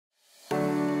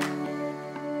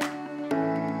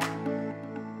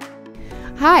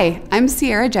Hi, I'm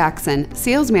Ciara Jackson,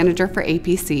 Sales Manager for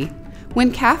APC.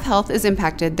 When calf health is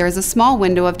impacted, there is a small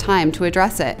window of time to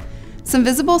address it. Some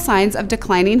visible signs of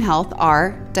declining health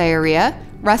are diarrhea,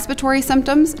 respiratory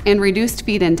symptoms, and reduced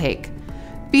feed intake.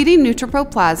 Feeding NutraPro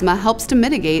plasma helps to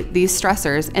mitigate these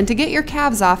stressors and to get your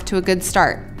calves off to a good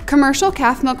start. Commercial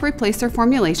calf milk replacer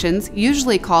formulations,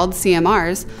 usually called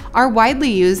CMRs, are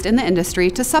widely used in the industry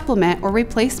to supplement or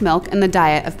replace milk in the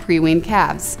diet of pre-weaned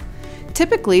calves.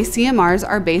 Typically, CMRs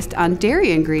are based on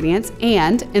dairy ingredients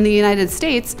and, in the United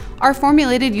States, are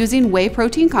formulated using whey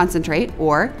protein concentrate,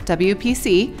 or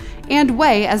WPC, and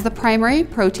whey as the primary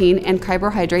protein and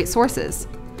carbohydrate sources.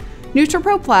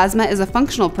 NutraPro plasma is a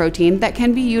functional protein that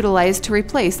can be utilized to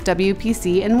replace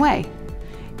WPC and whey.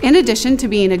 In addition to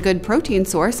being a good protein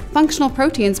source, functional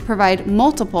proteins provide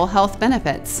multiple health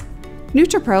benefits.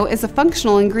 NutraPro is a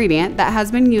functional ingredient that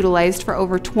has been utilized for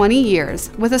over 20 years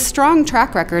with a strong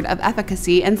track record of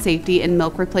efficacy and safety in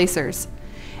milk replacers.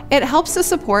 It helps to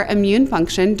support immune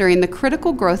function during the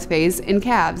critical growth phase in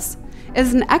calves. It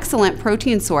is an excellent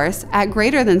protein source at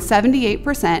greater than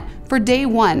 78% for day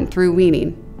 1 through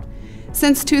weaning.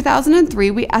 Since 2003,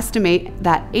 we estimate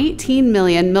that 18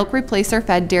 million milk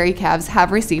replacer-fed dairy calves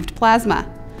have received plasma.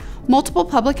 Multiple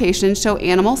publications show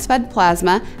animals fed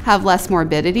plasma have less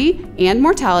morbidity and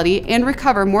mortality and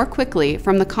recover more quickly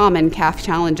from the common calf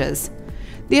challenges.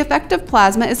 The effect of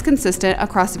plasma is consistent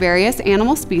across various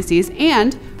animal species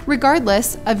and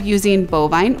regardless of using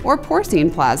bovine or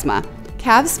porcine plasma.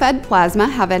 Calves fed plasma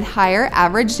have a higher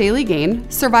average daily gain,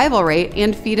 survival rate,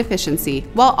 and feed efficiency,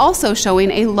 while also showing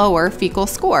a lower fecal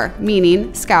score,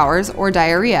 meaning scours or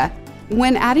diarrhea.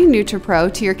 When adding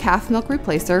NutraPro to your calf milk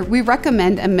replacer, we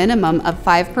recommend a minimum of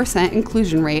 5%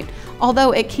 inclusion rate,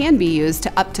 although it can be used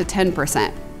to up to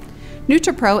 10%.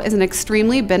 NutraPro is an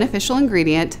extremely beneficial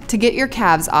ingredient to get your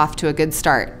calves off to a good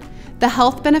start. The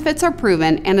health benefits are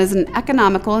proven and is an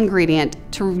economical ingredient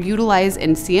to utilize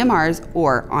in CMRs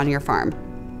or on your farm.